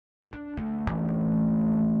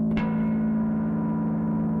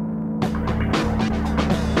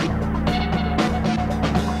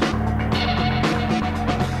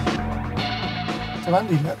Well,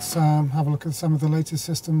 Andy, let's have a look at some of the latest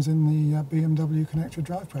systems in the BMW Connected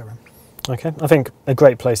Drive program. Okay, I think a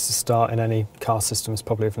great place to start in any car system is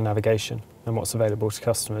probably with navigation and what's available to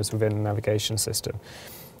customers within the navigation system.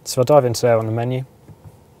 So I'll dive into there on the menu.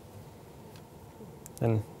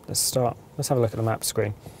 And let's have a look at the map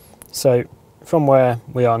screen. So from where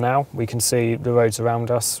we are now, we can see the roads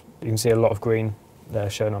around us. You can see a lot of green there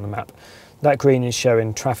shown on the map. That green is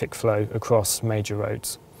showing traffic flow across major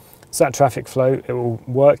roads. So that traffic flow, it will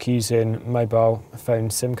work using mobile phone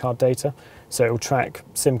SIM card data. So it will track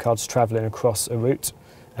SIM cards travelling across a route,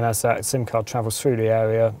 and as that SIM card travels through the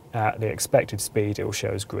area at the expected speed, it will show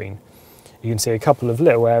as green. You can see a couple of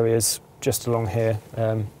little areas just along here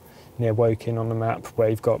near Woking on the map where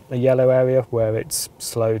you've got a yellow area where it's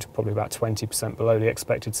slowed probably about 20% below the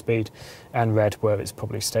expected speed, and red where it's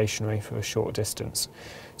probably stationary for a short distance.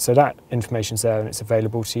 So that information's there and it's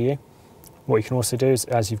available to you. What you can also do is,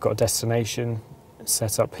 as you've got a destination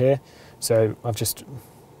set up here, so I've just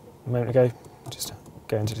a moment ago just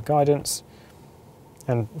go into the guidance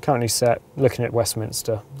and currently set looking at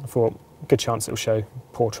Westminster. I thought a good chance it will show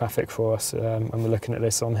poor traffic for us when we're looking at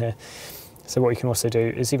this on here. So what you can also do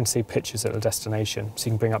is even see pictures at the destination, so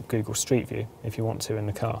you can bring up Google Street View if you want to in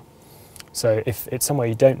the car. So if it's somewhere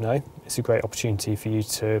you don't know, it's a great opportunity for you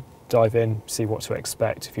to dive in, see what to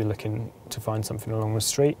expect if you're looking to find something along the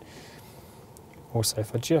street. Also,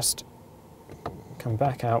 if I just come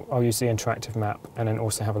back out, I'll use the interactive map and then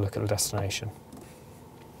also have a look at the destination.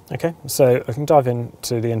 Okay, so I can dive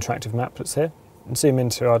into the interactive map that's here and zoom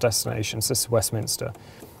into our destination. So this is Westminster.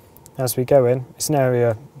 As we go in, it's an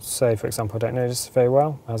area, say for example, I don't know this very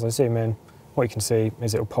well. As I zoom in, what you can see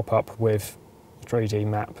is it will pop up with a 3D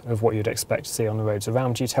map of what you'd expect to see on the roads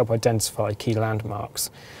around you to help identify key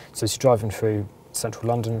landmarks. So as you're driving through central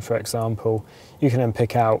London, for example, you can then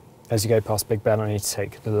pick out, as you go past Big Ben, I need to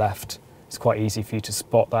take the left. It's quite easy for you to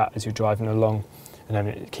spot that as you're driving along, and then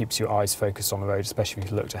it keeps your eyes focused on the road, especially if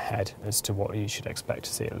you've looked ahead as to what you should expect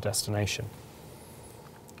to see at the destination.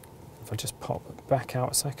 If I just pop back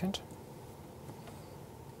out a second,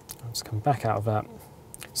 I'll just come back out of that.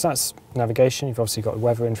 So that's navigation. You've obviously got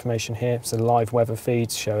weather information here. So live weather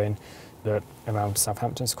feeds showing that around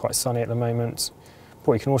Southampton it's quite sunny at the moment.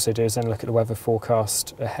 What you can also do is then look at the weather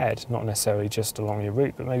forecast ahead, not necessarily just along your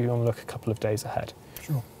route, but maybe you want to look a couple of days ahead.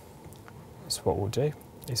 Sure. So what we'll do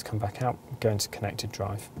is come back out, go into Connected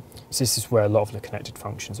Drive. So this is where a lot of the connected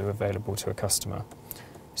functions are available to a customer.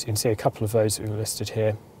 So you can see a couple of those that are listed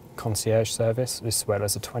here. Concierge service, this is where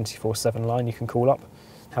there's a 24/7 line you can call up,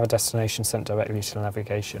 have a destination sent directly to the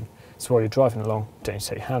navigation. So while you're driving along, don't need to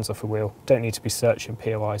take your hands off the wheel, don't need to be searching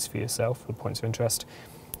POIs for yourself or points of interest.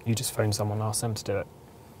 You just phone someone and ask them to do it.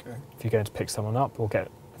 Okay. If you're going to pick someone up or get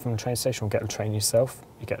from the train station or get the train yourself,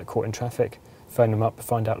 you get caught in traffic, phone them up,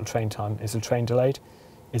 find out the train time. Is the train delayed?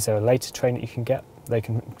 Is there a later train that you can get? They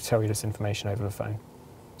can tell you this information over the phone.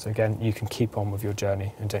 So again, you can keep on with your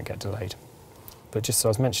journey and don't get delayed. But just so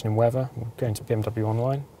I was mentioning weather, we're going to BMW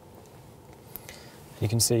Online. You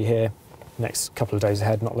can see here, next couple of days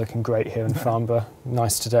ahead, not looking great here in Farnborough.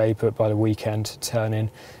 Nice today, but by the weekend, turn in.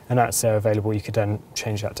 And that's there available. You could then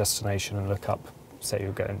change that destination and look up, say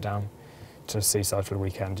you're going down to the seaside for the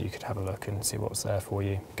weekend, you could have a look and see what's there for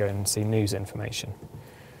you. Go and see news information.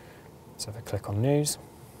 So if I click on news,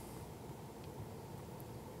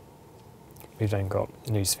 we've then got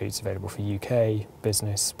news feeds available for UK,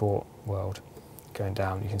 business, sport, world. Going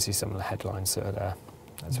down, you can see some of the headlines that are there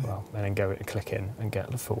as well, and then go and click in and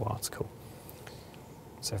get the full article.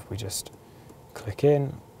 So if we just click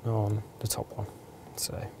in on the top one,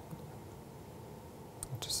 so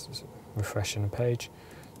just refreshing the page,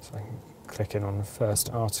 so I can click in on the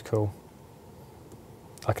first article,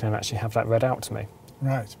 I can then actually have that read out to me.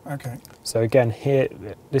 Right, okay. So again, here,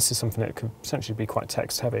 this is something that could potentially be quite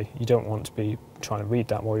text heavy. You don't want to be trying to read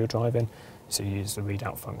that while you're driving, so you use the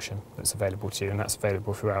readout function that's available to you, and that's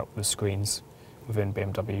available throughout the screens within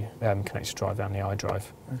BMW Connected Drive and the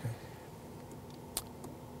iDrive. Okay.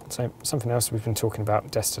 So something else, we've been talking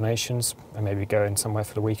about destinations and maybe going somewhere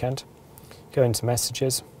for the weekend. Go into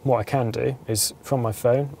messages. What I can do is from my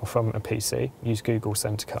phone or from a PC, use Google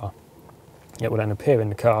Send to Car. It will then appear in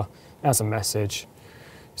the car as a message.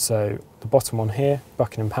 So the bottom one here,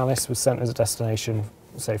 Buckingham Palace, was sent as a destination,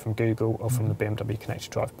 say from Google or from the BMW Connected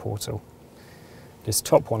Drive portal. This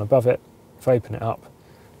top one above it, if I open it up,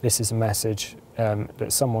 this is a message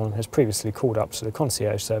that someone has previously called up to the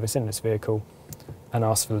concierge service in this vehicle and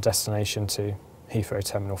asked for the destination to Heathrow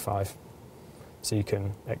Terminal 5. So you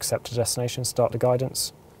can accept a destination, start the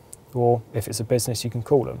guidance, or if it's a business, you can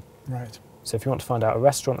call them. Right. So if you want to find out a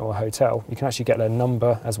restaurant or a hotel, you can actually get their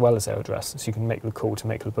number as well as their address, so you can make the call to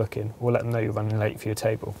make the booking or let them know you're running late for your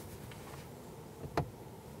table.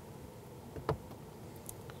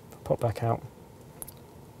 Pop back out.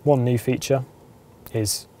 One new feature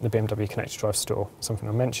is the BMW Connected Drive store, something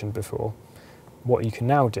I mentioned before. What you can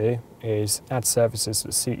now do is add services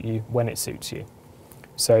that suit you when it suits you.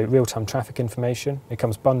 So real-time traffic information, it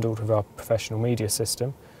comes bundled with our professional media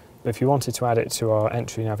system. But if you wanted to add it to our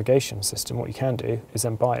entry navigation system, what you can do is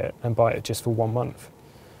then buy it, and buy it just for 1 month.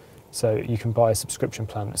 So you can buy a subscription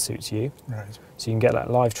plan that suits you. Right. So you can get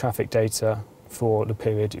that live traffic data for the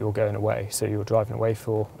period you're going away. So you're driving away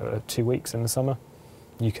for 2 weeks in the summer.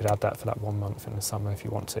 You could add that for that 1 month in the summer if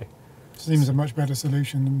you want to. Seems a much better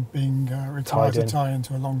solution than being required to tie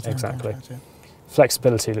into a long-term exactly. contract. Yeah.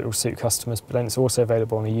 Flexibility that will suit customers, but then it's also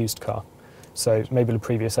available on a used car. So maybe the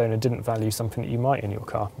previous owner didn't value something that you might in your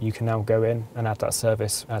car. You can now go in and add that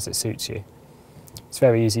service as it suits you. It's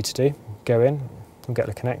very easy to do. Go in and get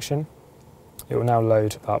the connection. It will now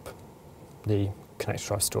load up the Connected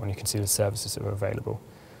Drive store and you can see the services that are available.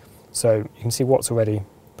 So you can see what's already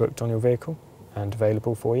booked on your vehicle and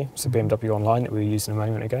available for you. So BMW Online that we were using a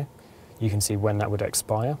moment ago. You can see when that would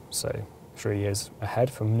expire, so 3 years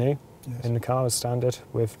ahead from new. Yes. In the car as standard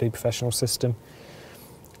with the professional system.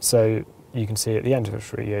 So you can see at the end of the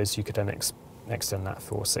 3 years you could then extend that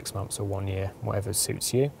for 6 months or 1 year, whatever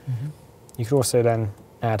suits you. You could also then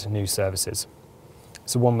add new services.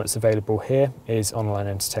 So one that's available here is online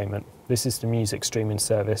entertainment. This is the music streaming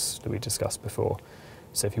service that we discussed before.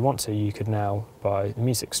 So if you want to, you could now buy the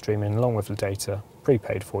music streaming along with the data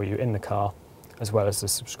prepaid for you in the car, as well as the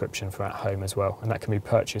subscription for at home as well, and that can be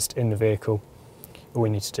purchased in the vehicle. All we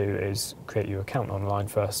need to do is create your account online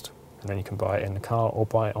first, and then you can buy it in the car or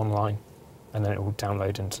buy it online, and then it will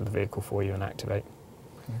download into the vehicle for you and activate.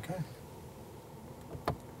 Okay.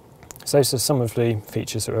 So those are some of the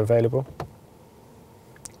features that are available.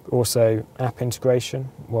 Also, app integration.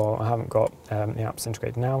 Well, I haven't got the apps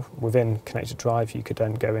integrated now. Within Connected Drive, you could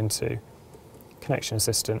then go into Connection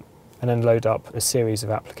Assistant and then load up a series of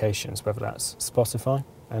applications, whether that's Spotify,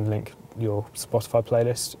 and link your Spotify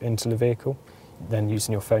playlist into the vehicle, then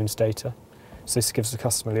using your phone's data. So this gives the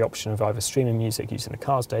customer the option of either streaming music using the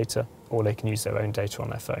car's data, or they can use their own data on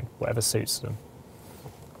their phone, whatever suits them.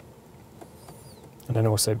 And then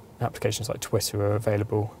also applications like Twitter are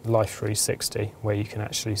available, Life 360, where you can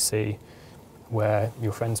actually see where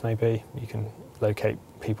your friends may be. You can locate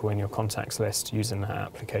people in your contacts list using that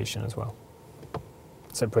application as well.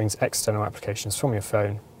 So it brings external applications from your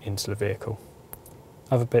phone into the vehicle.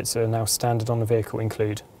 Other bits that are now standard on the vehicle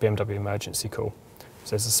include BMW Emergency Call.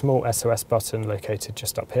 So there's a small SOS button located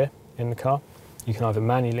just up here in the car. You can either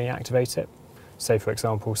manually activate it. Say, for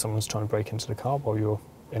example, someone's trying to break into the car while you're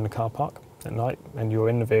in the car park at night and you're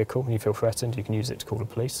in the vehicle and you feel threatened, you can use it to call the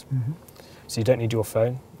police. So you don't need your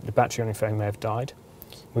phone. The battery on your phone may have died.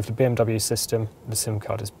 With the BMW system, the SIM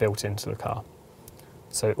card is built into the car.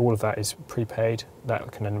 So all of that is prepaid.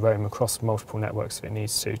 That can then roam across multiple networks if it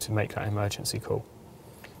needs to make that emergency call.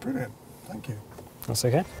 Brilliant. Thank you. That's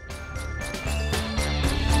okay.